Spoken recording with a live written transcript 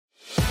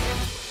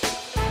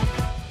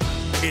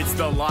It's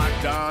the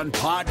Locked On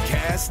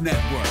Podcast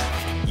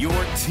Network, your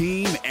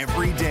team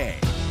every day.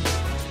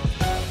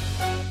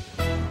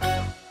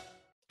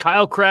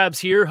 Kyle Krabs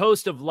here,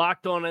 host of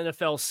Locked On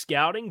NFL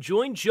Scouting.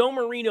 Join Joe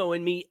Marino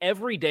and me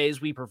every day as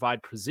we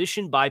provide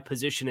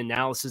position-by-position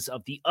analysis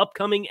of the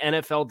upcoming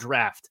NFL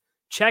Draft.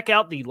 Check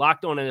out the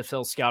Locked On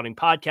NFL Scouting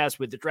podcast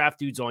with the Draft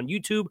Dudes on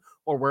YouTube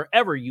or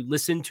wherever you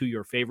listen to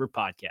your favorite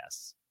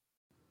podcasts.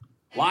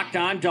 Locked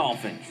On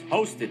Dolphins,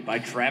 hosted by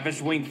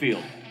Travis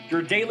Wingfield,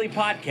 your daily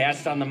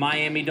podcast on the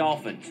Miami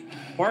Dolphins,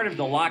 part of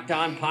the Locked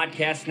On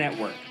Podcast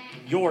Network,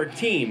 your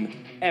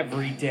team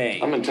every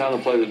day. I'm in town to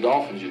play the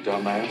Dolphins, you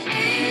dumbass.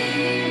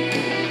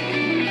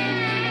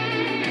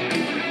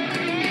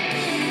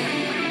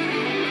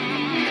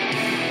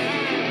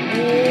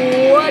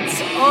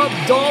 What's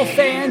up, Dolph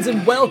fans,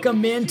 and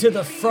welcome into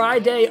the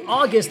Friday,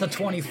 August the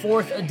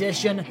 24th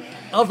edition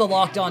of the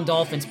Locked On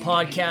Dolphins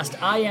podcast.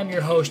 I am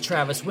your host,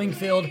 Travis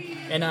Wingfield,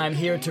 and I'm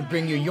here to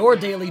bring you your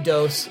daily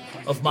dose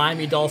of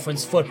Miami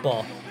Dolphins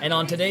football. And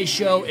on today's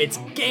show, it's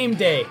game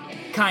day,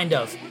 kind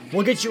of.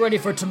 We'll get you ready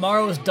for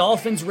tomorrow's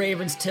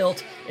Dolphins-Ravens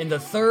tilt in the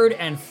third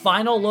and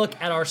final look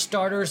at our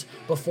starters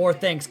before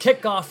things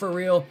kick off for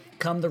real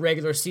come the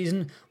regular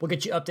season. We'll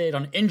get you updated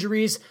on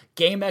injuries,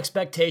 game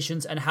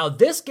expectations, and how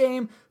this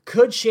game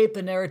could shape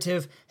the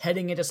narrative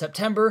heading into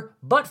September.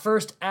 But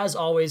first, as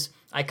always,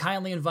 I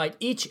kindly invite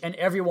each and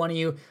every one of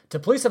you to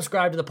please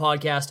subscribe to the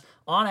podcast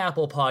on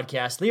Apple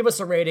Podcasts. Leave us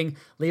a rating,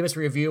 leave us a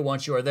review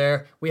once you are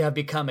there. We have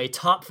become a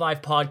top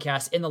 5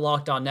 podcast in the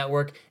Locked On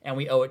Network, and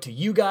we owe it to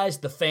you guys,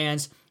 the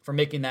fans, for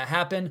making that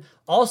happen.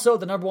 Also,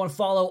 the number one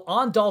follow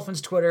on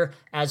Dolphins Twitter,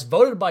 as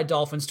voted by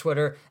Dolphins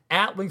Twitter,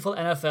 at Wingfield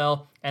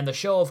NFL, and the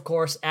show, of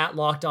course, at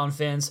Locked On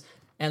Fins.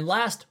 And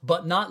last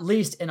but not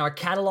least in our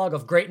catalog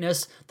of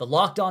greatness, the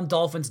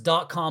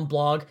LockedOnDolphins.com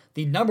blog,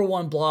 the number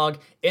one blog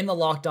in the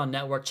Locked On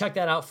Network. Check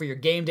that out for your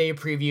game day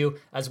preview,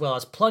 as well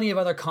as plenty of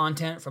other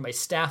content from a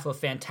staff of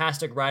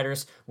fantastic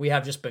writers. We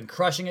have just been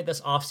crushing it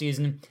this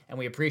offseason, and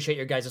we appreciate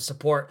your guys'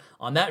 support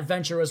on that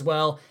venture as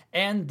well,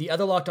 and the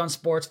other Locked On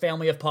Sports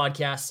family of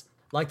podcasts,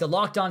 like the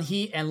Locked On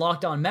Heat and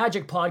Locked On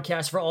Magic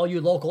podcast for all you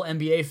local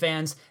NBA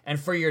fans, and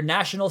for your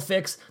national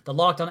fix, the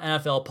Locked On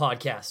NFL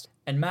podcast.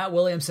 And Matt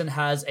Williamson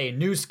has a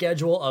new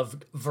schedule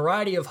of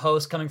variety of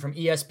hosts coming from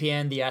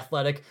ESPN, The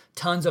Athletic,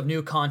 tons of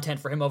new content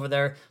for him over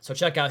there, so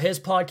check out his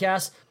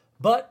podcast.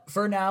 But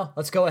for now,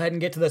 let's go ahead and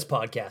get to this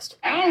podcast.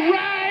 All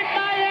right,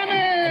 Miami!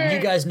 And you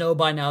guys know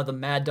by now the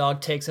Mad Dog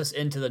takes us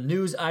into the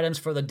news items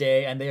for the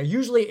day, and they are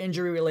usually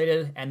injury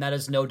related, and that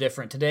is no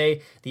different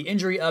today. The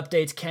injury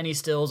updates: Kenny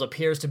Stills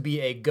appears to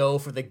be a go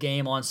for the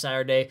game on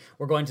Saturday.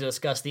 We're going to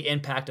discuss the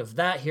impact of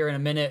that here in a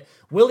minute.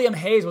 William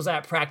Hayes was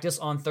at practice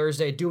on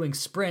Thursday doing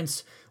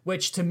sprints,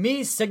 which to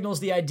me signals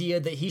the idea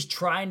that he's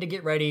trying to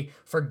get ready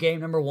for game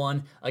number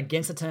 1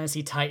 against the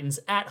Tennessee Titans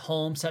at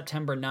home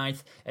September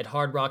 9th at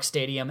Hard Rock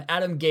Stadium.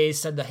 Adam Gase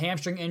said the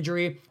hamstring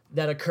injury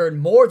that occurred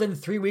more than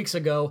 3 weeks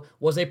ago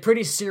was a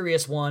pretty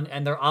serious one,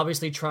 and they're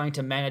obviously trying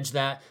to manage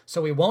that, so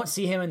we won't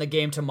see him in the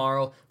game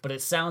tomorrow, but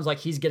it sounds like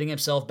he's getting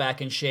himself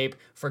back in shape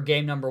for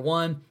game number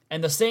 1.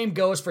 And the same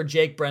goes for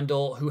Jake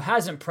Brendel, who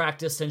hasn't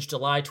practiced since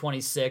July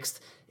 26th.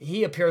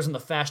 He appears on the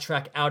fast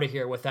track out of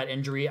here with that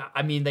injury.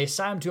 I mean, they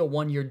signed him to a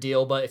 1-year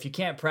deal, but if you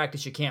can't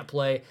practice, you can't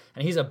play.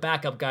 And he's a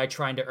backup guy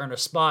trying to earn a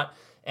spot.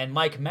 And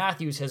Mike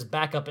Matthews, his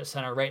backup at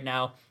center right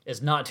now,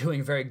 is not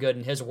doing very good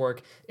in his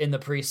work in the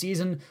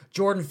preseason.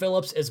 Jordan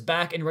Phillips is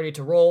back and ready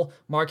to roll.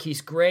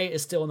 Marquise Gray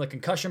is still in the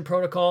concussion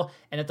protocol.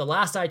 And at the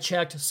last I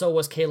checked, so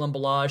was Kalen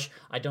Ballage.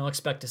 I don't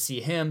expect to see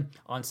him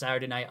on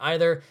Saturday night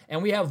either.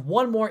 And we have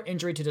one more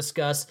injury to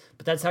discuss,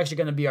 but that's actually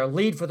going to be our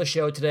lead for the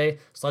show today.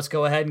 So let's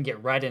go ahead and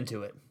get right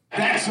into it.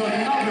 That's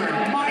another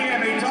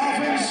Miami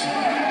Dolphins.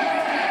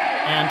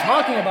 And I'm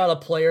talking about a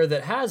player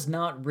that has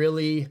not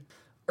really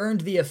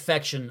earned the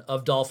affection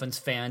of Dolphins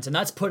fans, and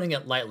that's putting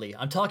it lightly.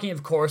 I'm talking,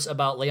 of course,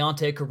 about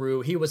Leonte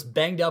Carroo. He was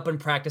banged up in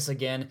practice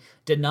again,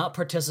 did not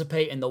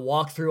participate in the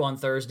walkthrough on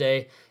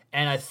Thursday,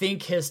 and I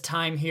think his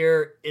time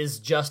here is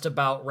just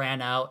about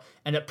ran out,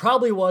 and it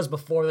probably was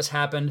before this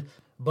happened,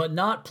 but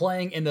not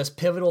playing in this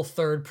pivotal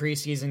third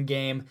preseason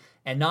game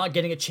and not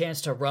getting a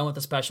chance to run with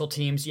the special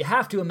teams, you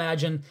have to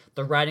imagine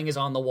the writing is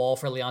on the wall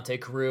for Leonte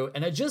Carroo,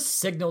 and it just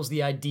signals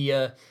the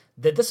idea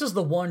that this is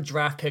the one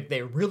draft pick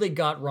they really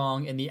got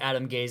wrong in the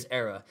Adam Gase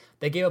era.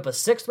 They gave up a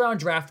 6th-round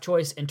draft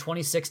choice in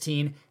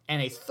 2016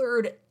 and a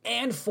 3rd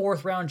and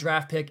 4th-round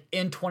draft pick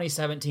in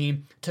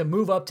 2017 to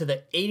move up to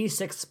the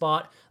 86th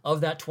spot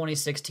of that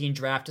 2016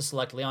 draft to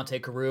select Leonte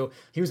Carroo.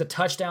 He was a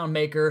touchdown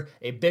maker,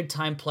 a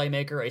big-time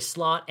playmaker, a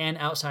slot and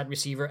outside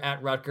receiver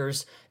at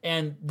Rutgers,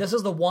 and this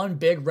is the one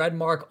big red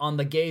mark on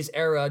the Gase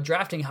era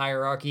drafting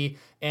hierarchy,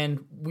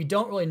 and we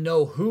don't really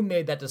know who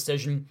made that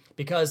decision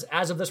because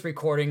as of this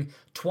recording,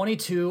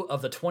 22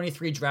 of the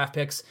 23 draft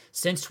picks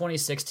since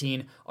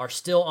 2016 are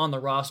still on the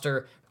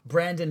roster.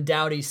 Brandon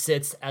Doughty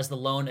sits as the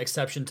lone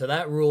exception to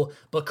that rule,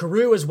 but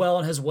Carroo is well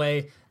on his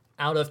way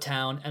out of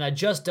town, and I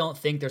just don't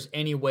think there's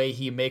any way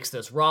he makes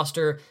this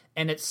roster,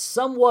 and it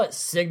somewhat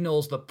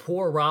signals the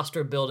poor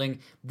roster building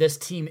this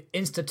team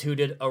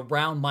instituted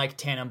around Mike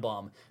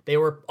Tannenbaum. They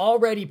were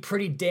already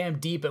pretty damn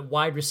deep at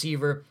wide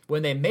receiver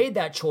when they made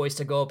that choice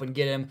to go up and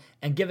get him,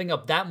 and giving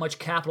up that much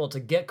capital to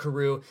get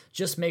Carew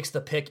just makes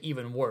the pick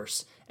even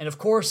worse. And of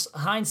course,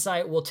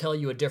 hindsight will tell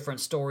you a different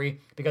story,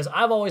 because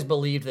I've always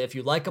believed that if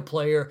you like a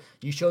player,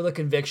 you show the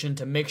conviction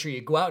to make sure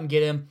you go out and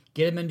get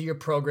him into your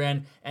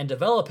program, and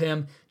develop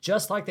him,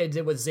 just like they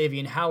did with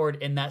Xavier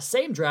Howard in that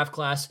same draft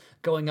class,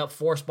 going up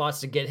 4 spots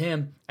to get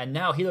him, and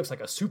now he looks like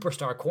a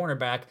superstar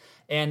cornerback.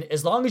 And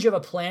as long as you have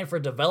a plan for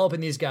developing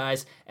these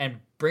guys and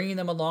bringing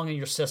them along in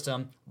your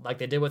system, like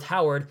they did with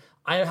Howard,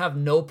 I have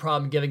no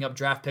problem giving up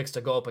draft picks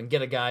to go up and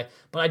get a guy,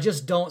 but I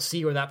just don't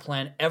see where that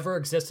plan ever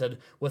existed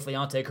with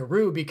Leonte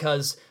Carew,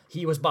 because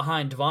he was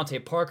behind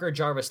Devontae Parker,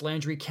 Jarvis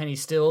Landry, Kenny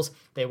Stills.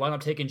 They wound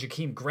up taking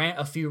Jakeem Grant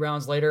a few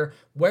rounds later.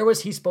 Where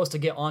was he supposed to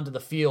get onto the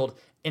field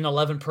in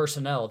 11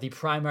 personnel, the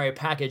primary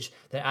package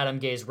that Adam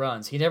Gase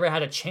runs? He never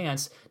had a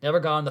chance, never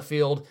got on the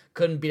field,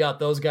 couldn't beat out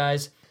those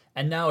guys.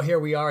 And now here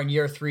we are in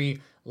year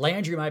 3.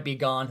 Landry might be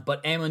gone,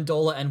 but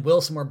Amendola and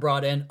Wilson were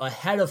brought in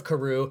ahead of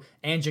Carew,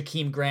 and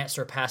Jakeem Grant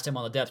surpassed him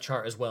on the depth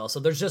chart as well. So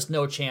there's just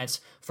no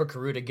chance for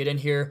Carew to get in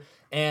here.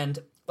 And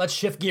let's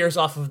shift gears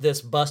off of this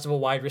bust of a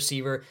wide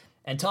receiver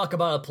and talk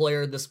about a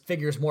player that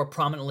figures more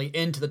prominently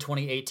into the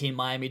 2018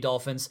 Miami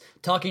Dolphins.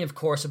 Talking, of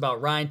course,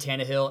 about Ryan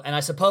Tannehill, and I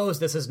suppose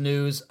this is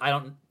news. I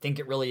don't think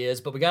it really is,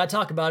 but we got to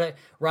talk about it.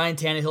 Ryan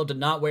Tannehill did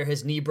not wear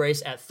his knee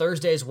brace at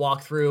Thursday's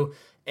walkthrough,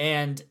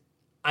 and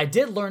I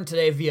did learn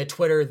today via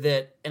Twitter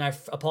that, and I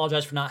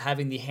apologize for not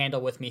having the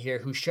handle with me here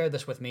who shared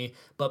this with me,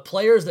 but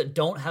players that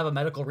don't have a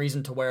medical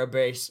reason to wear a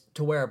brace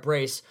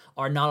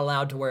are not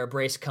allowed to wear a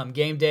brace come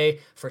game day.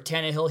 For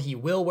Tannehill, he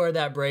will wear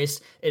that brace.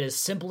 It is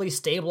simply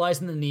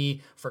stabilizing the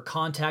knee for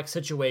contact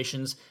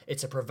situations.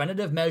 It's a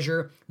preventative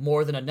measure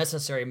more than a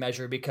necessary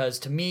measure, because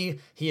to me,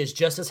 he is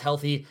just as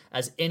healthy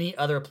as any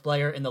other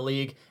player in the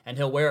league, and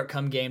he'll wear it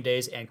come game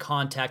days and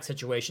contact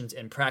situations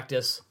in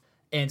practice.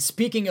 And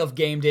speaking of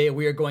game day,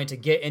 we are going to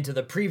get into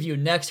the preview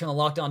next here on the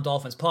Locked On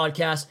Dolphins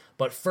podcast.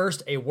 But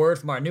first, a word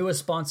from our newest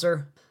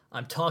sponsor.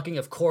 I'm talking,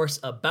 of course,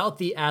 about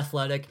The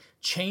Athletic,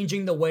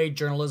 changing the way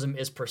journalism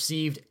is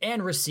perceived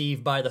and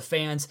received by the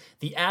fans.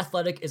 The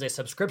Athletic is a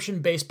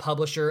subscription-based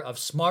publisher of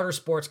smarter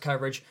sports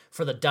coverage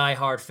for the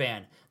die-hard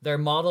fan. Their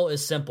model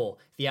is simple.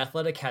 The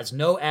Athletic has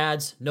no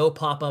ads, no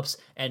pop-ups,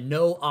 and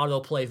no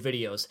autoplay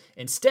videos.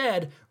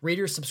 Instead,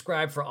 readers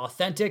subscribe for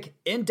authentic,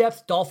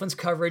 in-depth Dolphins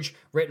coverage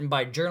written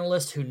by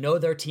journalists who know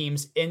their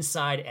teams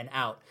inside and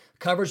out.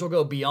 Coverage will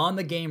go beyond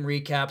the game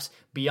recaps,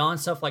 beyond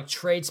stuff like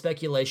trade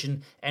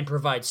speculation, and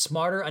provide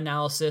smarter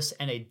analysis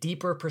and a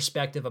deeper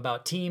perspective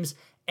about teams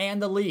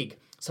and the league.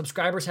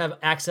 Subscribers have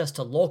access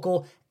to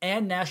local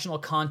and national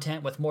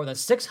content with more than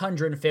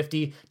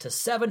 650 to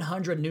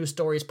 700 news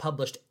stories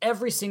published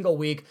every single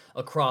week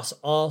across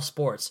all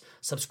sports.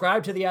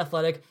 Subscribe to The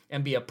Athletic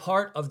and be a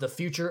part of the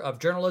future of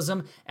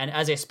journalism. And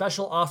as a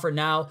special offer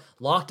now,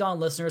 Locked On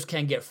listeners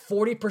can get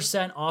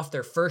 40% off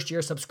their first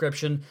year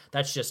subscription.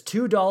 That's just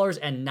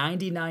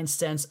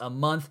 $2.99 a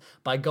month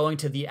by going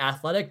to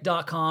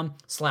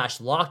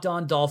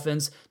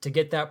theathletic.com/LockedOnDolphins to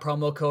get that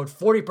promo code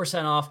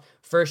 40% off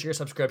first year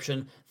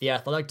subscription.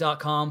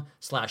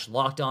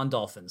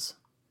 Theathletic.com/LockedOnDolphins.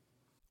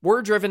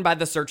 We're driven by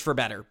the search for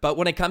better, but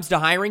when it comes to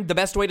hiring, the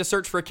best way to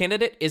search for a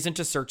candidate isn't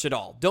to search at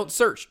all. Don't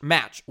search,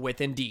 match with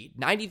Indeed.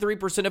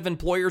 93% of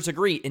employers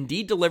agree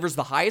Indeed delivers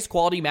the highest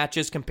quality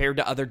matches compared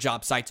to other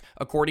job sites,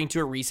 according to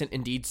a recent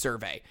Indeed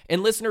survey.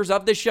 And listeners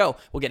of this show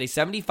will get a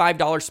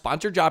 $75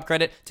 sponsored job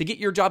credit to get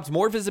your jobs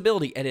more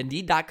visibility at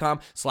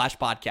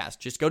Indeed.com/podcast.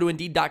 Just go to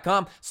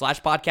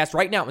Indeed.com/podcast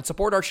right now and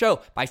support our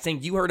show by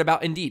saying you heard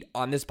about Indeed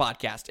on this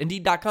podcast.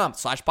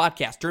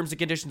 Indeed.com/podcast. Terms and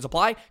conditions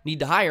apply. Need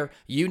to hire?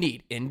 You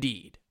need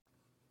Indeed.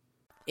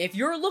 If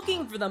you're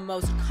looking for the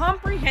most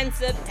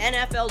comprehensive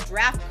NFL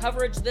draft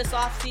coverage this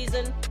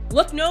offseason,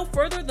 look no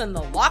further than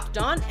the Locked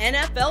On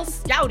NFL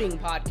Scouting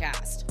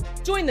Podcast.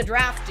 Join the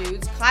draft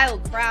dudes, Kyle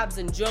Krabs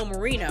and Joe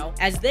Marino,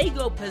 as they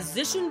go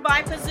position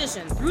by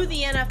position through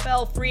the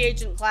NFL free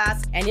agent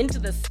class and into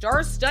the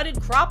star-studded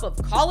crop of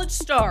college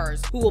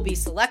stars who will be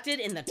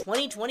selected in the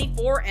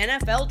 2024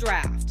 NFL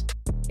Draft.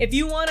 If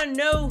you want to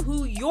know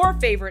who your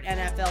favorite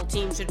NFL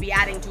team should be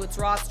adding to its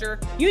roster,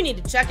 you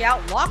need to check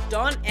out Locked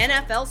On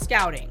NFL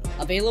Scouting,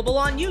 available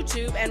on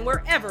YouTube and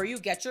wherever you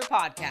get your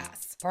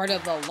podcasts. Part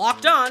of the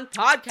Locked On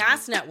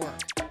Podcast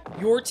Network,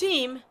 your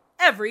team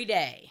every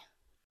day.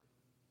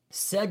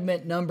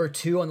 Segment number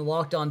 2 on the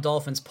Locked On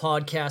Dolphins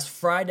podcast,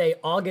 Friday,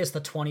 August the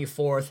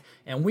 24th,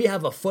 and we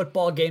have a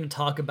football game to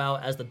talk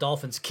about as the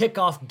Dolphins kick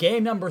off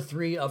game number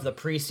 3 of the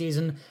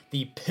preseason,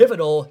 the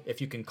pivotal,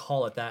 if you can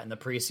call it that in the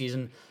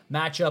preseason,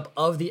 matchup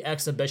of the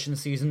exhibition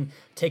season,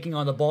 taking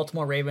on the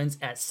Baltimore Ravens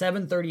at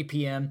 7:30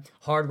 p.m.,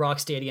 Hard Rock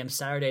Stadium,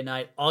 Saturday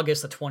night,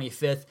 August the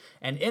 25th,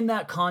 and in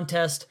that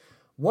contest,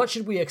 what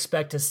should we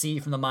expect to see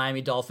from the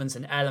Miami Dolphins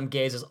and Adam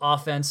Gase's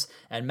offense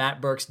and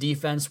Matt Burke's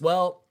defense?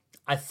 Well,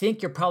 I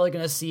think you're probably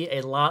going to see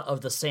a lot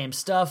of the same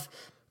stuff.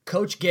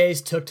 Coach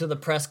Gase took to the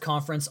press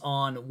conference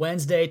on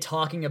Wednesday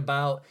talking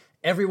about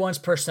everyone's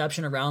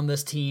perception around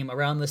this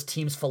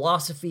team's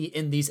philosophy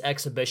in these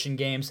exhibition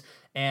games,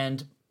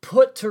 and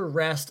put to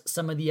rest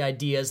some of the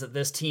ideas that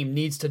this team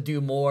needs to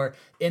do more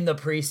in the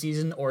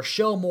preseason or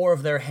show more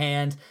of their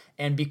hand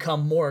and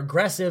become more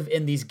aggressive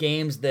in these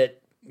games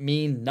that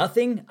mean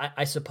nothing.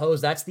 I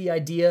suppose that's the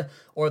idea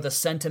or the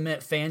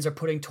sentiment fans are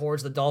putting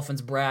towards the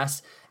Dolphins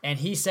brass. And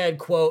he said,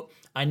 quote,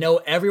 "I know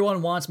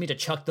everyone wants me to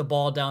chuck the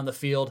ball down the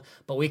field,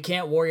 but we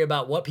can't worry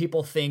about what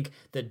people think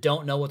that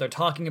don't know what they're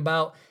talking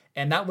about."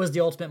 And that was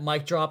the ultimate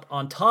mic drop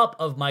on top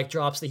of mic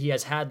drops that he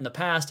has had in the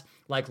past,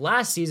 like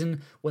last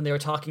season when they were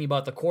talking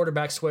about the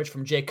quarterback switch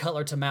from Jay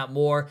Cutler to Matt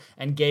Moore,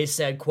 and Gase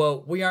said,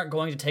 quote, "We aren't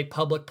going to take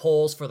public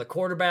polls for the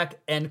quarterback,"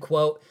 end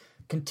quote,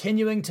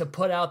 continuing to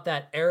put out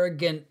that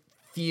arrogant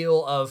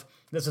feel of,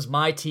 this is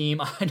my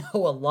team, I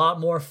know a lot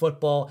more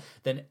football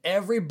than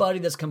everybody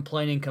that's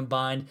complaining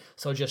combined,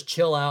 so just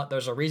chill out.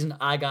 There's a reason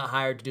I got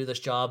hired to do this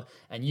job,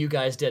 and you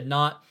guys did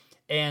not.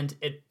 And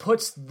it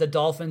puts the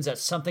Dolphins at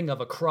something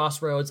of a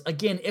crossroads.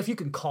 Again, if you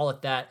can call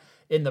it that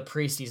in the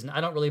preseason.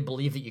 I don't really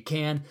believe that you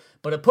can,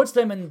 but it puts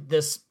them in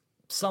this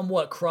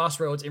somewhat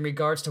crossroads in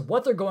regards to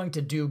what they're going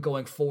to do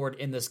going forward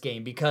in this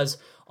game. Because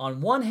on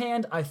one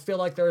hand, I feel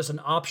like there's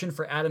an option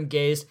for Adam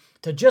Gase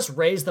to just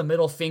raise the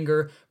middle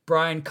finger,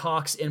 Brian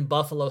Cox in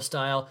Buffalo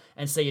style,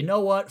 and say, you know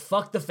what,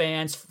 fuck the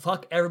fans,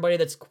 fuck everybody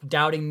that's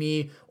doubting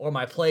me or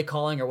my play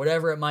calling or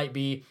whatever it might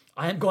be.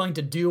 I am going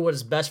to do what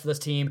is best for this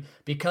team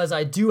because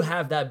I do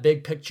have that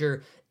big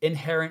picture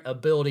inherent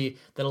ability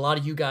that a lot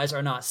of you guys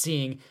are not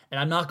seeing, and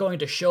I'm not going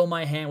to show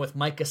my hand with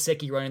Mike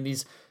Gesicki running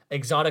these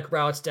exotic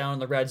routes down in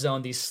the red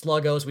zone, these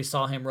sluggos we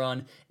saw him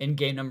run in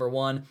game number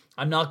 1.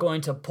 I'm not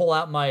going to pull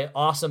out my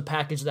awesome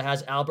package that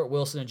has Albert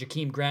Wilson and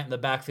Jakeem Grant in the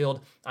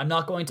backfield. I'm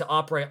not going to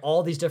operate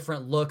all these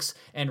different looks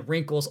and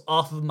wrinkles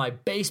off of my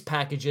base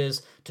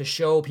packages to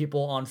show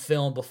people on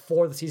film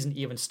before the season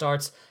even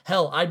starts.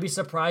 Hell, I'd be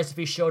surprised if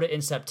he showed it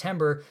in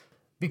September,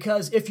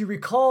 because if you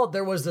recall,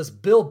 there was this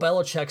Bill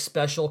Belichick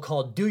special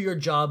called Do Your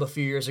Job a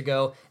few years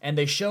ago, and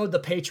they showed the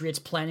Patriots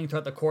planning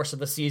throughout the course of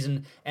the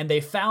season, and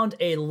they found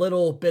a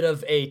little bit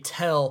of a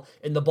tell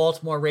in the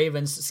Baltimore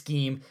Ravens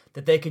scheme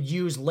that they could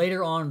use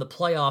later on in the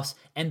playoffs,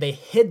 and they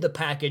hid the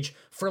package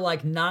for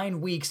like 9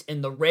 weeks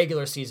in the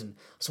regular season.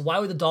 So why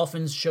would the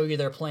Dolphins show you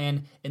their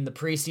plan in the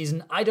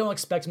preseason? I don't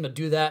expect them to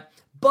do that.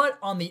 But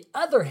on the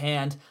other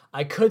hand,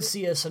 I could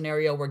see a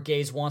scenario where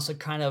Gase wants to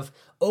kind of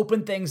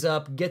open things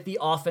up, get the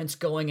offense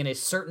going in a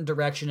certain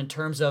direction in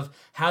terms of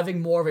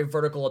having more of a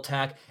vertical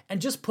attack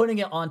and just putting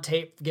it on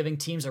tape, giving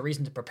teams a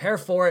reason to prepare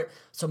for it,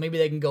 so maybe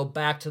they can go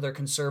back to their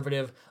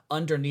conservative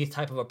underneath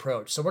type of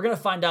approach. So we're going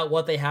to find out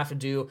what they have to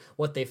do,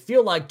 what they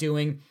feel like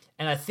doing,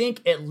 and I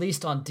think at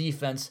least on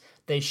defense,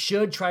 they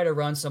should try to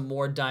run some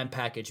more dime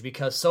package,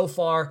 because so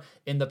far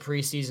in the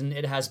preseason,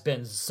 it has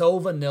been so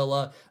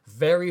vanilla,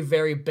 very,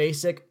 very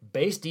basic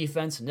base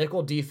defense,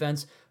 nickel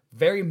defense,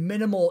 very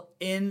minimal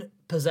in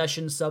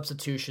possession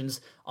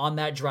substitutions. On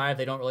that drive,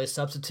 they don't really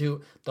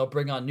substitute. They'll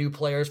bring on new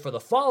players for the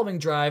following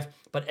drive,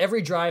 but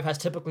every drive has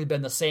typically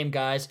been the same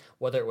guys,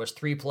 whether it was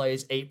 3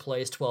 plays, 8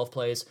 plays, 12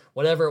 plays,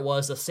 whatever it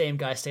was, the same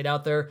guy stayed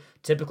out there,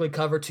 typically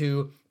cover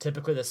 2,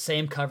 typically the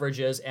same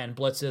coverages and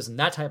blitzes and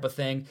that type of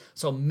thing.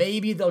 So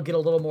maybe they'll get a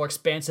little more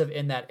expansive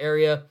in that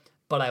area,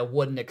 but I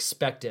wouldn't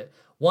expect it.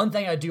 One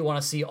thing I do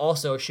want to see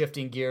also,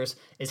 shifting gears,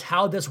 is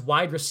how this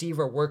wide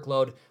receiver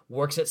workload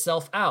works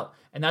itself out.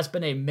 And that's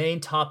been a main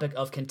topic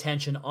of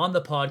contention on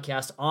the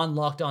podcast on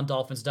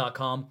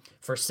LockedOnDolphins.com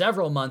for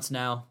several months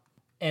now.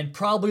 And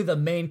probably the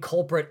main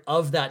culprit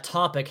of that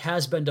topic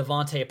has been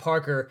Devontae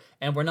Parker,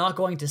 and we're not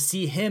going to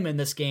see him in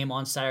this game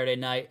on Saturday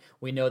night.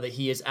 We know that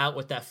he is out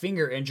with that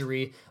finger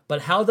injury,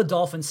 but how the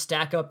Dolphins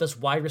stack up this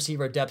wide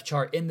receiver depth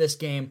chart in this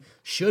game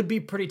should be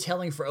pretty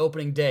telling for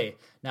opening day.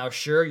 Now,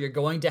 sure, you're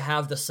going to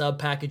have the sub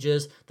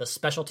packages, the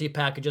specialty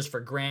packages for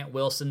Grant,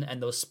 Wilson,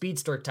 and those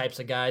speedster types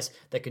of guys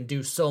that can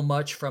do so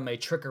much from a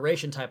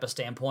trickeration type of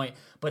standpoint,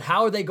 but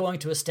how are they going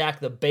to stack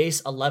the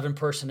base 11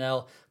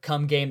 personnel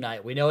come game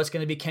night? We know it's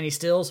going to be Kenny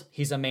Stills.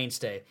 He's a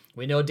mainstay.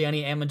 We know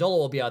Danny Amendola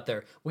will be out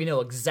there. We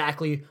know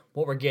exactly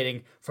what we're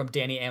getting from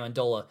Danny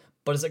Amendola.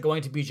 But is it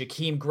going to be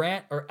Jakeem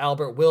Grant or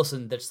Albert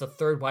Wilson that's the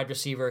third wide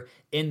receiver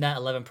in that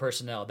 11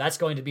 personnel? That's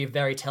going to be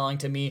very telling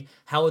to me.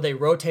 How will they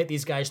rotate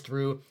these guys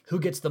through? Who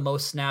gets the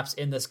most snaps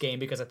in this game?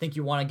 Because I think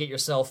you want to get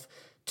yourself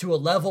to a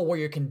level where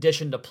you're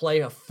conditioned to play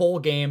a full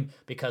game,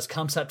 because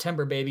come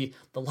September, baby,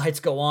 the lights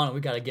go on and we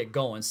got to get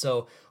going.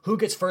 So who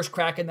gets first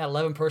crack in that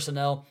 11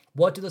 personnel?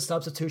 What do the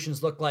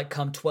substitutions look like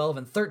come 12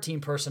 and 13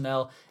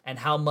 personnel? And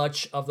how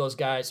much of those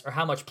guys, or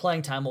how much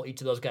playing time will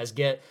each of those guys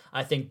get?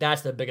 I think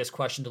that's the biggest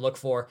question to look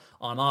for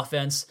on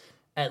offense,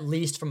 at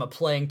least from a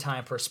playing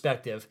time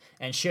perspective.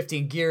 And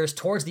shifting gears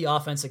towards the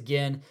offense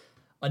again,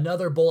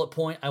 Another bullet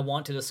point I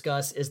want to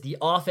discuss is the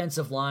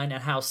offensive line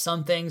and how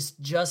some things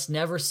just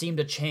never seem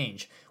to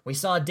change. We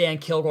saw Dan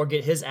Kilgore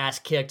get his ass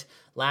kicked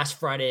last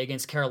Friday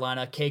against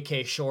Carolina.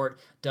 KK Short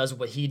does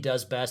what he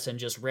does best and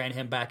just ran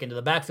him back into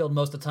the backfield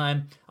most of the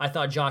time. I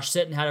thought Josh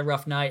Sitton had a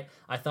rough night.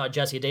 I thought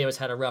Jesse Davis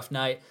had a rough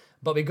night.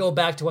 But we go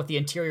back to what the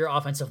interior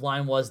offensive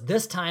line was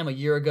this time a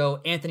year ago.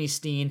 Anthony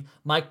Steen,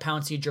 Mike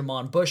Pouncey,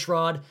 Jermon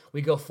Bushrod.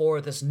 We go forward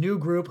with this new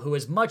group who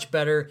is much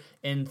better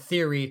in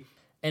theory.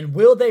 And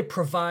will they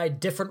provide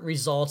different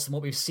results than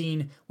what we've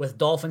seen with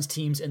Dolphins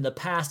teams in the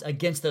past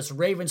against this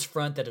Ravens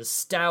front that is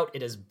stout,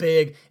 it is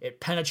big, it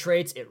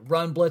penetrates, it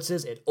run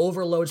blitzes, it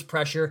overloads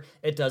pressure,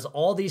 it does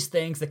all these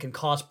things that can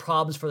cause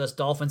problems for this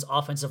Dolphins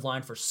offensive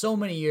line for so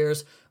many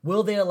years?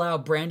 Will they allow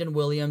Brandon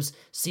Williams,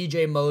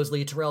 CJ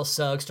Mosley, Terrell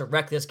Suggs to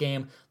wreck this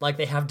game like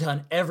they have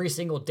done every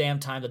single damn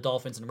time the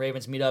Dolphins and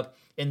Ravens meet up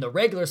in the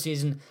regular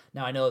season?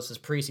 Now, I know this is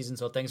preseason,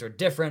 so things are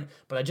different,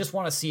 but I just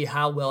want to see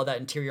how well that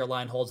interior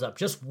line holds up.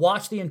 Just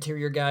watch the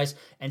interior guys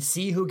and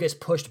see who gets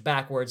pushed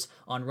backwards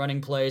on running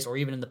plays or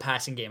even in the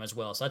passing game as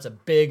well. So that's a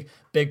big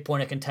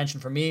point of contention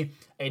for me.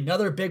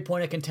 Another big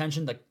point of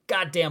contention, the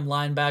goddamn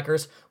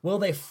linebackers. Will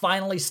they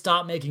finally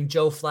stop making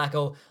Joe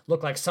Flacco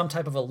look like some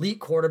type of elite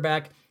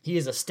quarterback? He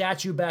is a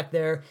statue back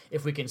there.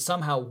 If we can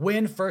somehow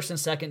win first and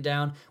second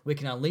down, we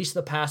can unleash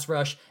the pass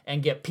rush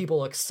and get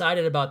people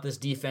excited about this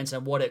defense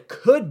and what it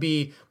could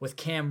be with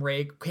Cam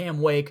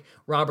Wake,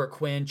 Robert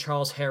Quinn,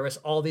 Charles Harris,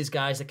 all these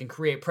guys that can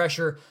create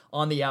pressure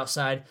on the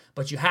outside.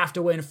 But you have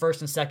to win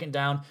first and second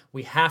down.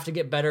 We have to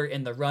get better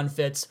in the run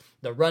fits.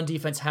 The run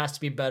defense has to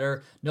be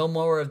better. No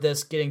more of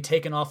this getting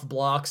taken off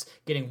blocks,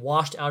 getting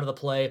washed out of the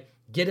play.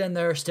 Get in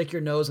there, stick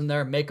your nose in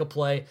there, make a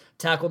play,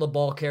 tackle the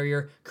ball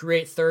carrier,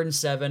 create 3rd and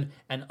 7,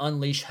 and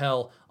unleash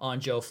hell on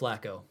Joe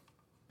Flacco.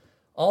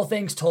 All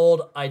things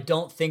told, I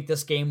don't think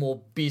this game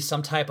will be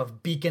some type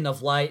of beacon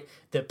of light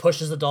that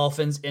pushes the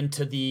Dolphins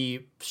into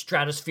the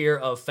stratosphere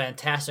of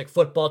fantastic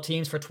football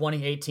teams for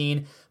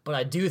 2018, but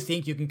I do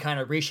think you can kind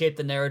of reshape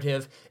the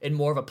narrative in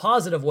more of a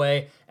positive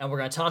way, and we're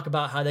going to talk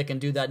about how they can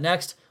do that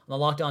next on the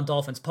Locked On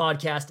Dolphins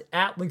podcast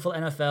at Wingfield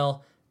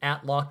NFL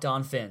at Locked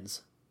On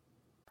Fins.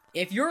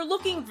 If you're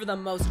looking for the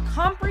most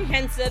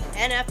comprehensive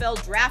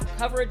NFL draft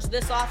coverage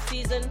this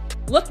offseason,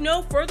 look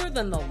no further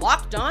than the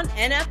Locked On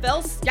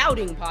NFL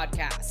Scouting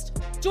Podcast.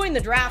 Join the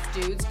draft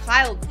dudes,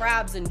 Kyle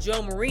Krabs and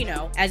Joe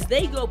Marino, as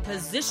they go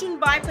position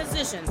by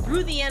position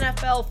through the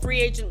NFL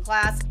free agent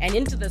class and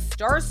into the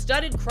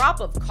star-studded crop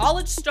of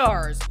college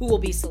stars who will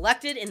be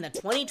selected in the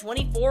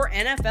 2024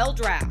 NFL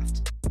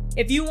Draft.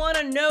 If you want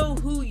to know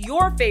who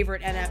your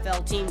favorite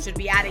NFL team should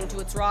be adding to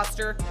its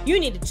roster, you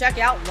need to check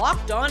out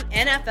Locked On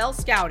NFL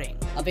Scouting,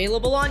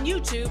 available on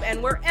YouTube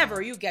and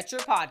wherever you get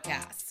your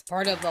podcasts.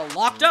 Part of the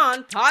Locked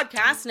On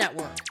Podcast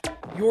Network,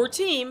 your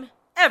team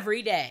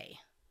every day.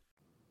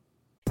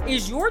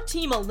 Is your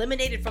team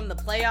eliminated from the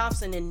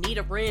playoffs and in need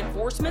of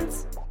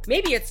reinforcements?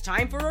 Maybe it's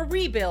time for a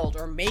rebuild,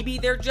 or maybe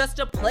they're just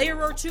a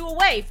player or two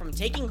away from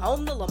taking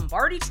home the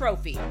Lombardi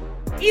Trophy.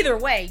 Either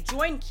way,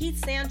 join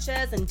Keith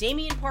Sanchez and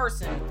Damian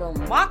Parson for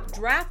Mock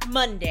Draft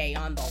Monday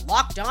on the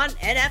Locked On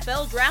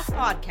NFL Draft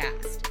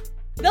Podcast.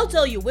 They'll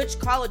tell you which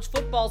college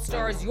football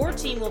stars your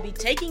team will be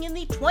taking in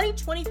the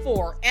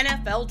 2024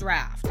 NFL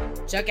Draft.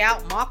 Check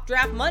out Mock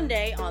Draft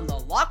Monday on the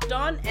Locked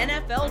On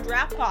NFL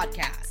Draft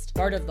Podcast,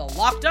 part of the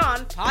Locked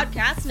On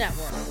Podcast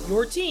Network,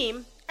 your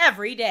team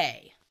every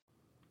day.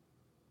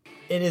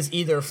 It is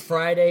either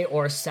Friday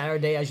or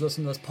Saturday as you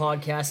listen to this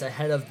podcast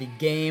ahead of the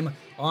game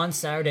on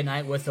Saturday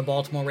night with the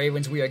Baltimore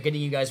Ravens. We are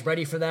getting you guys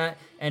ready for that.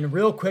 And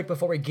real quick,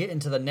 before we get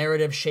into the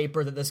narrative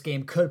shaper that this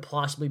game could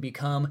possibly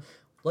become,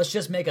 let's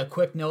just make a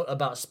quick note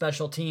about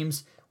special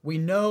teams. We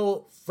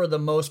know for the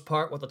most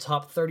part what the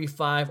top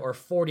 35 or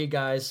 40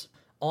 guys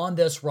on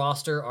this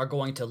roster are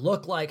going to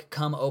look like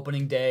come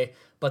opening day,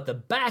 but the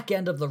back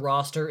end of the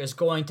roster is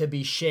going to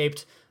be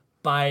shaped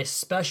by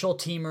special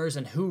teamers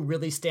and who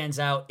really stands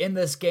out in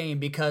this game,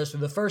 because for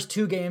the first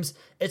 2 games,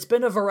 it's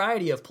been a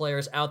variety of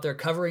players out there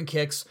covering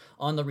kicks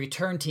on the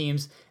return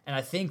teams, and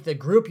I think the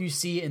group you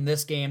see in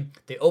this game,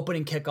 the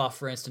opening kickoff,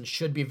 for instance,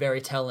 should be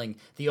very telling.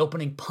 The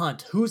opening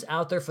punt, who's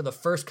out there for the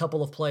first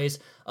couple of plays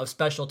of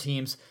special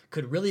teams,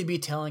 could really be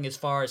telling as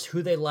far as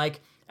who they like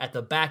at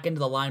the back end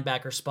of the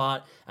linebacker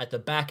spot, at the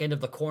back end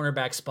of the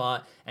cornerback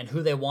spot, and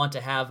who they want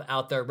to have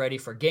out there ready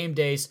for game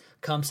days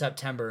come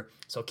September.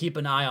 So keep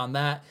an eye on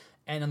that.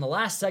 And in the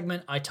last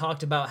segment, I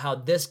talked about how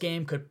this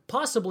game could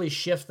possibly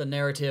shift the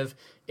narrative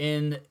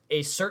in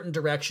a certain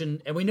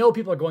direction. And we know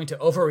people are going to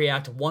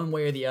overreact one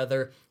way or the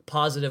other,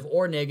 positive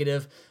or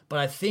negative. But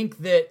I think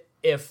that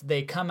if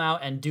they come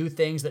out and do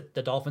things that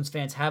the Dolphins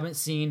fans haven't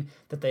seen,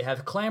 that they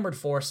have clamored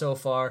for so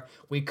far,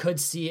 we could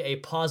see a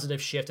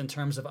positive shift in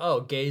terms of,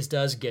 oh, Gaze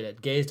does get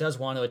it. Gaze does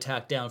want to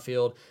attack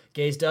downfield.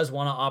 Gaze does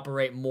want to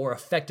operate more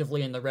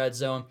effectively in the red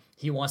zone.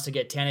 He wants to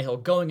get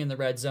Tannehill going in the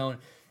red zone.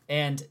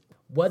 And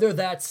whether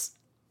that's,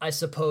 I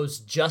suppose,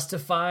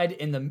 justified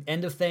in the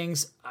end of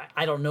things,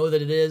 I don't know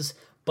that it is,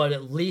 but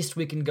at least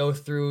we can go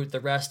through the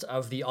rest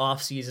of the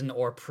offseason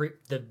or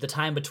the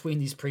time between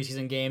these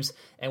preseason games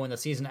and when the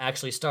season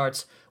actually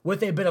starts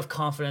with a bit of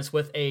confidence,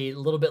 with a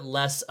little bit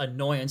less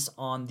annoyance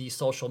on the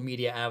social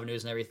media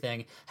avenues and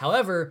everything.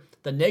 However,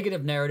 the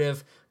negative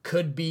narrative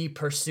could be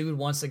pursued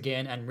once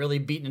again and really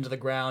beaten into the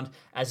ground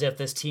as if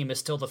this team is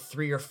still the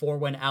 3 or 4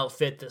 win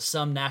outfit that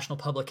some national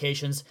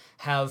publications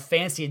have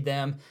fancied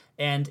them,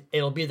 and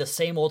it'll be the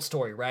same old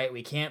story, right?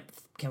 We can't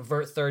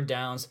convert third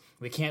downs.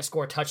 We can't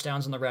score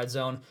touchdowns in the red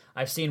zone.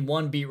 I've seen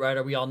one beat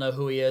writer, we all know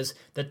who he is,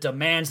 that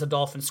demands the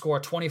Dolphins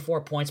score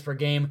 24 points per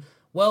game.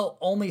 Well,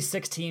 only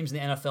 6 teams in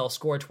the NFL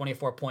scored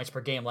 24 points per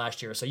game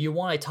last year. So you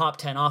want a top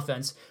 10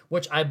 offense,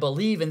 which I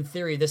believe in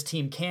theory this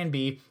team can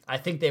be. I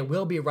think they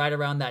will be right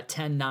around that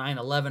 10, 9,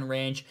 11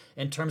 range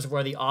in terms of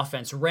where the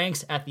offense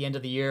ranks at the end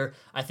of the year.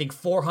 I think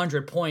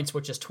 400 points,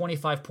 which is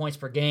 25 points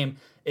per game,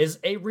 is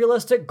a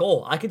realistic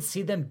goal. I could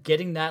see them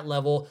getting that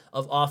level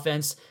of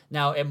offense.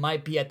 Now, it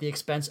might be at the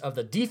expense of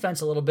the defense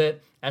a little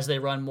bit as they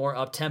run more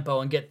up-tempo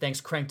and get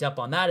things cranked up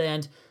on that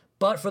end.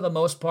 But for the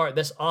most part,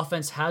 this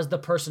offense has the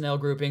personnel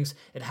groupings.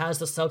 It has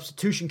the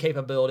substitution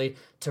capability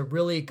to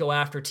really go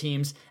after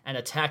teams and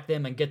attack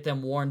them and get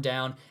them worn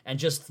down and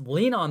just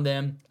lean on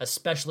them,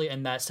 especially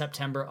in that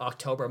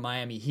September-October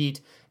Miami Heat.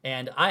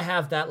 And I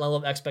have that level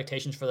of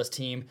expectations for this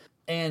team.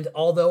 And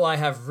although I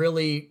have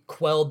really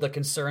quelled the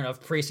concern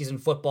of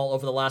preseason football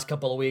over the last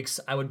couple of weeks,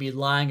 I would be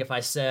lying if I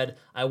said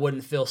I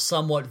wouldn't feel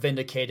somewhat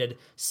vindicated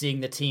seeing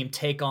the team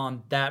take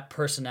on that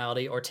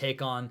personality or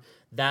take on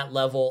that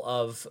level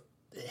of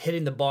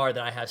hitting the bar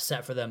that I have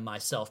set for them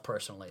myself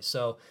personally.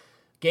 So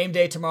game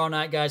day tomorrow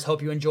night, guys.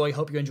 Hope you enjoyed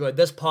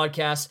this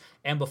podcast.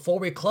 And before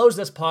we close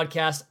this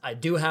podcast, I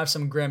do have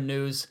some grim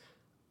news.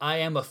 I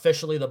am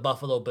officially the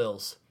Buffalo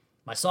Bills.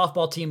 My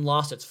softball team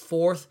lost its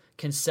 4th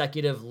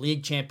consecutive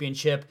league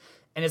championship.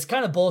 And it's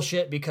kind of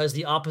bullshit because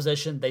the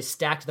opposition, they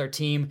stacked their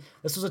team.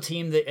 This was a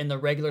team that in the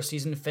regular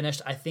season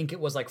finished, I think it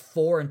was like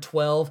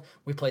 4-12.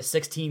 We played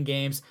 16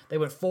 games. They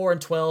went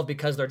 4-12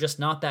 because they're just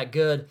not that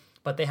good.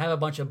 But they have a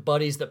bunch of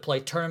buddies that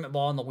play tournament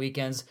ball on the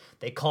weekends.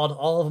 They called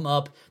all of them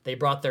up. They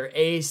brought their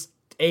A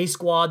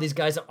squad, these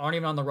guys that aren't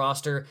even on the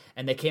roster,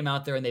 and they came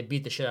out there and they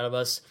beat the shit out of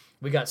us.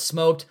 We got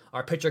smoked.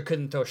 Our pitcher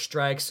couldn't throw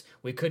strikes.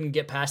 We couldn't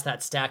get past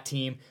that stacked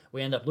team.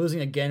 We ended up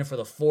losing again for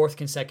the 4th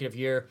consecutive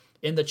year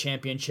in the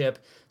championship.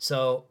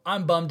 So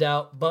I'm bummed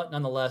out, but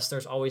nonetheless,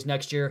 there's always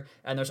next year,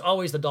 and there's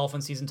always the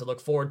Dolphin season to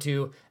look forward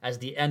to, as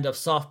the end of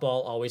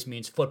softball always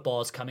means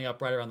football is coming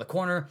up right around the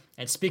corner.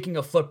 And speaking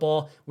of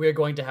football, we are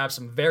going to have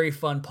some very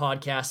fun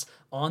podcasts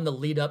on the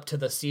lead up to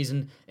the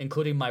season,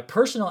 including my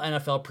personal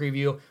NFL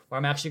preview, where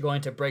I'm actually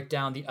going to break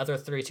down the other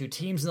 32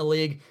 teams in the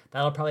league.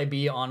 That'll probably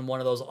be on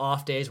one of those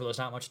off days where there's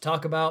not much to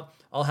talk about.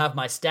 I'll have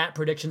my stat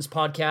predictions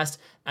podcast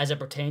as it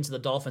pertains to the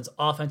Dolphins'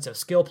 offensive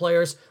skill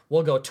players.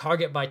 We'll go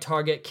target by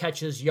target,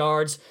 catches,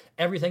 yards,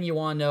 everything you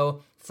want to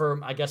know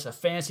from, I guess, a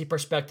fantasy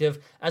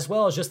perspective, as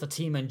well as just the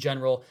team in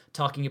general,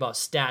 talking about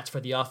stats for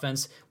the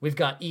offense. We've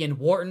got Ian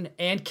Wharton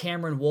and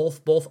Cameron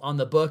Wolfe both on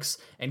the books.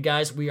 And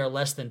guys, we are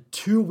less than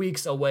 2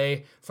 weeks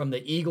away from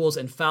the Eagles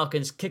and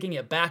Falcons kicking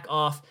it back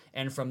off.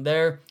 And from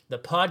there, the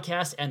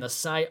podcast and the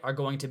site are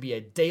going to be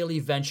a daily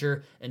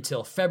venture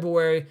until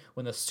February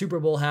when the Super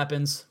Bowl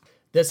happens.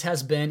 This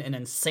has been an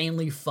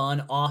insanely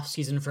fun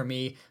off-season for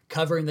me,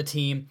 covering the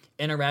team,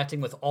 interacting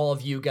with all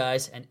of you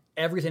guys, and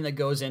everything that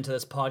goes into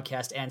this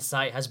podcast and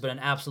site has been an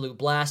absolute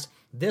blast.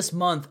 This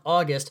month,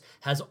 August,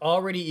 has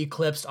already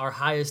eclipsed our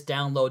highest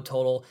download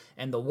total,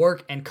 and the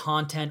work and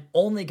content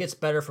only gets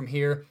better from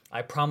here.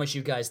 I promise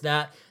you guys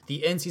that.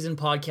 The in-season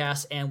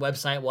podcast and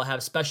website will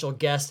have special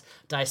guests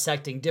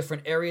dissecting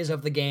different areas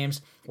of the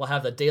games. We'll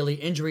have the daily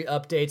injury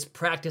updates,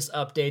 practice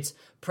updates,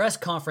 press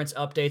conference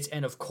updates,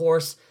 and of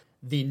course,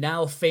 the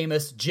now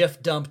famous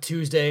GIF Dump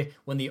Tuesday,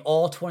 when the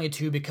All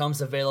 22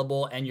 becomes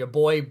available and your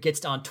boy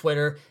gets on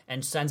Twitter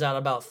and sends out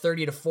about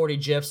 30 to 40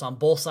 GIFs on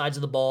both sides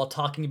of the ball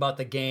talking about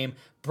the game,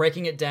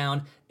 breaking it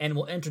down, and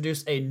we'll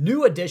introduce a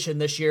new edition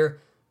this year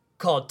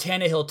called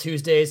Tannehill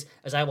Tuesdays,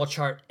 as I will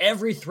chart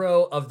every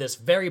throw of this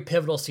very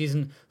pivotal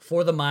season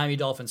for the Miami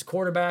Dolphins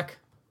quarterback.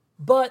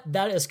 But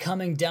that is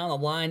coming down the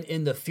line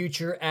in the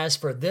future. As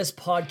for this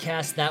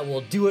podcast, that will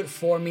do it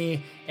for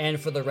me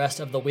and for the rest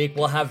of the week.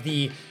 We'll have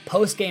the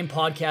post-game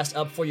podcast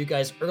up for you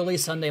guys early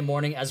Sunday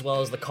morning, as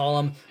well as the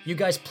column. You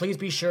guys, please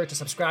be sure to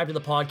subscribe to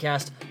the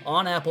podcast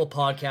on Apple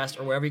Podcast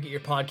or wherever you get your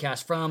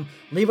podcast from.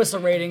 Leave us a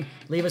rating,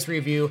 leave us a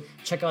review.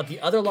 Check out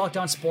the other Locked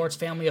On Sports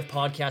family of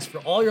podcasts for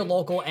all your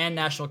local and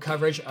national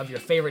coverage of your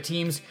favorite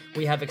teams.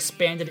 We have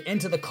expanded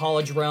into the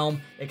college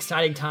realm.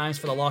 Exciting times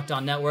for the Locked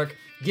On Network.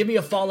 Give me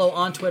a follow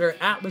on Twitter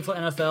at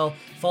WingfieldNFL.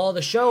 Follow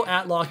the show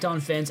at Locked On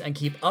Fins and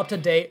keep up to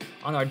date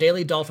on our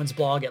daily Dolphins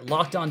blog at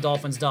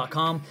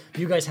LockedOnDolphins.com.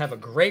 You guys have a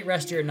great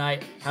rest of your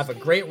night. Have a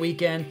great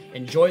weekend.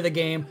 Enjoy the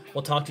game.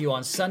 We'll talk to you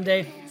on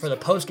Sunday for the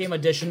post-game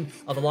edition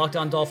of the Locked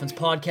On Dolphins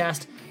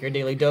podcast, your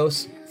daily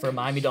dose for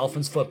Miami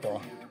Dolphins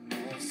football.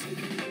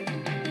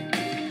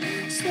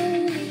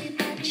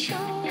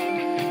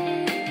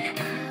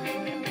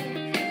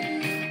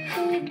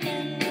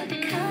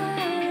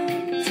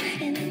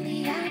 In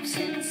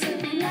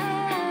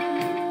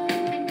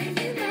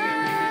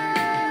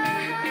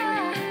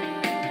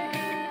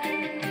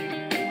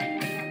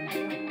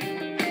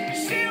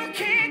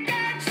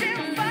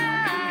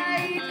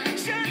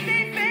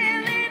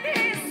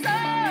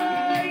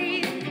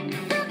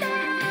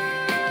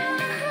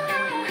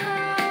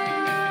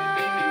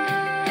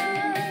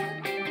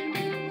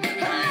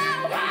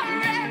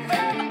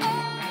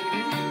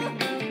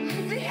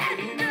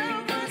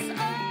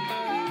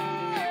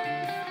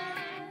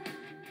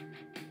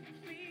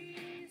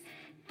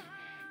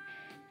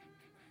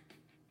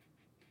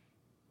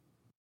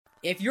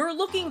If you're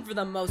looking for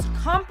the most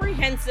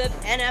comprehensive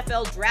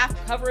NFL draft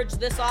coverage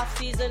this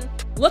offseason,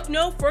 look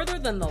no further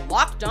than the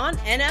Locked On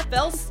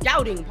NFL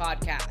Scouting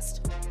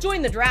Podcast.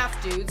 Join the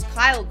draft dudes,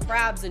 Kyle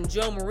Krabs and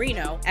Joe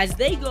Marino, as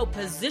they go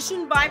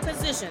position by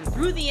position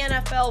through the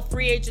NFL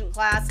free agent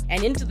class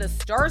and into the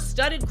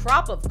star-studded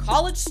crop of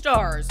college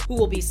stars who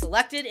will be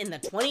selected in the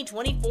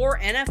 2024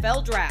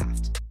 NFL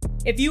Draft.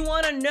 If you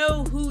want to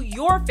know who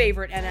your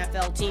favorite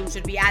NFL team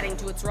should be adding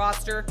to its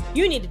roster,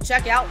 you need to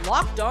check out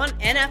Locked On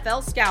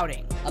NFL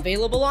Scouting,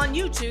 available on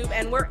YouTube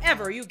and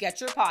wherever you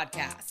get your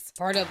podcasts.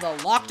 Part of the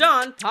Locked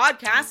On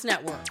Podcast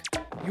Network,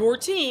 your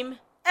team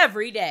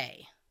every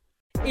day.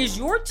 Is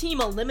your team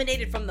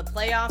eliminated from the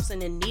playoffs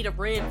and in need of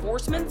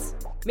reinforcements?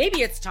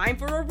 Maybe it's time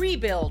for a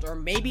rebuild, or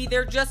maybe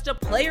they're just a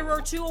player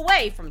or two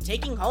away from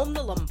taking home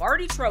the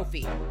Lombardi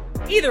Trophy.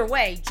 Either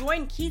way,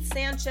 join Keith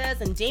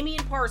Sanchez and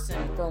Damian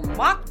Parson for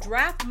Mock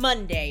Draft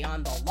Monday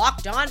on the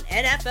Locked On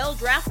NFL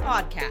Draft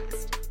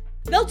Podcast.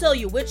 They'll tell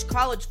you which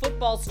college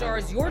football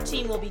stars your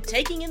team will be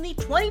taking in the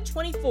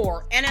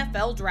 2024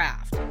 NFL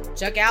Draft.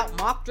 Check out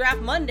Mock Draft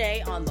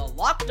Monday on the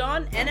Locked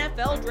On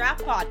NFL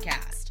Draft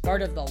Podcast,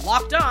 part of the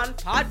Locked On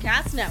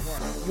Podcast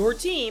Network, your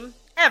team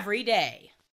every day.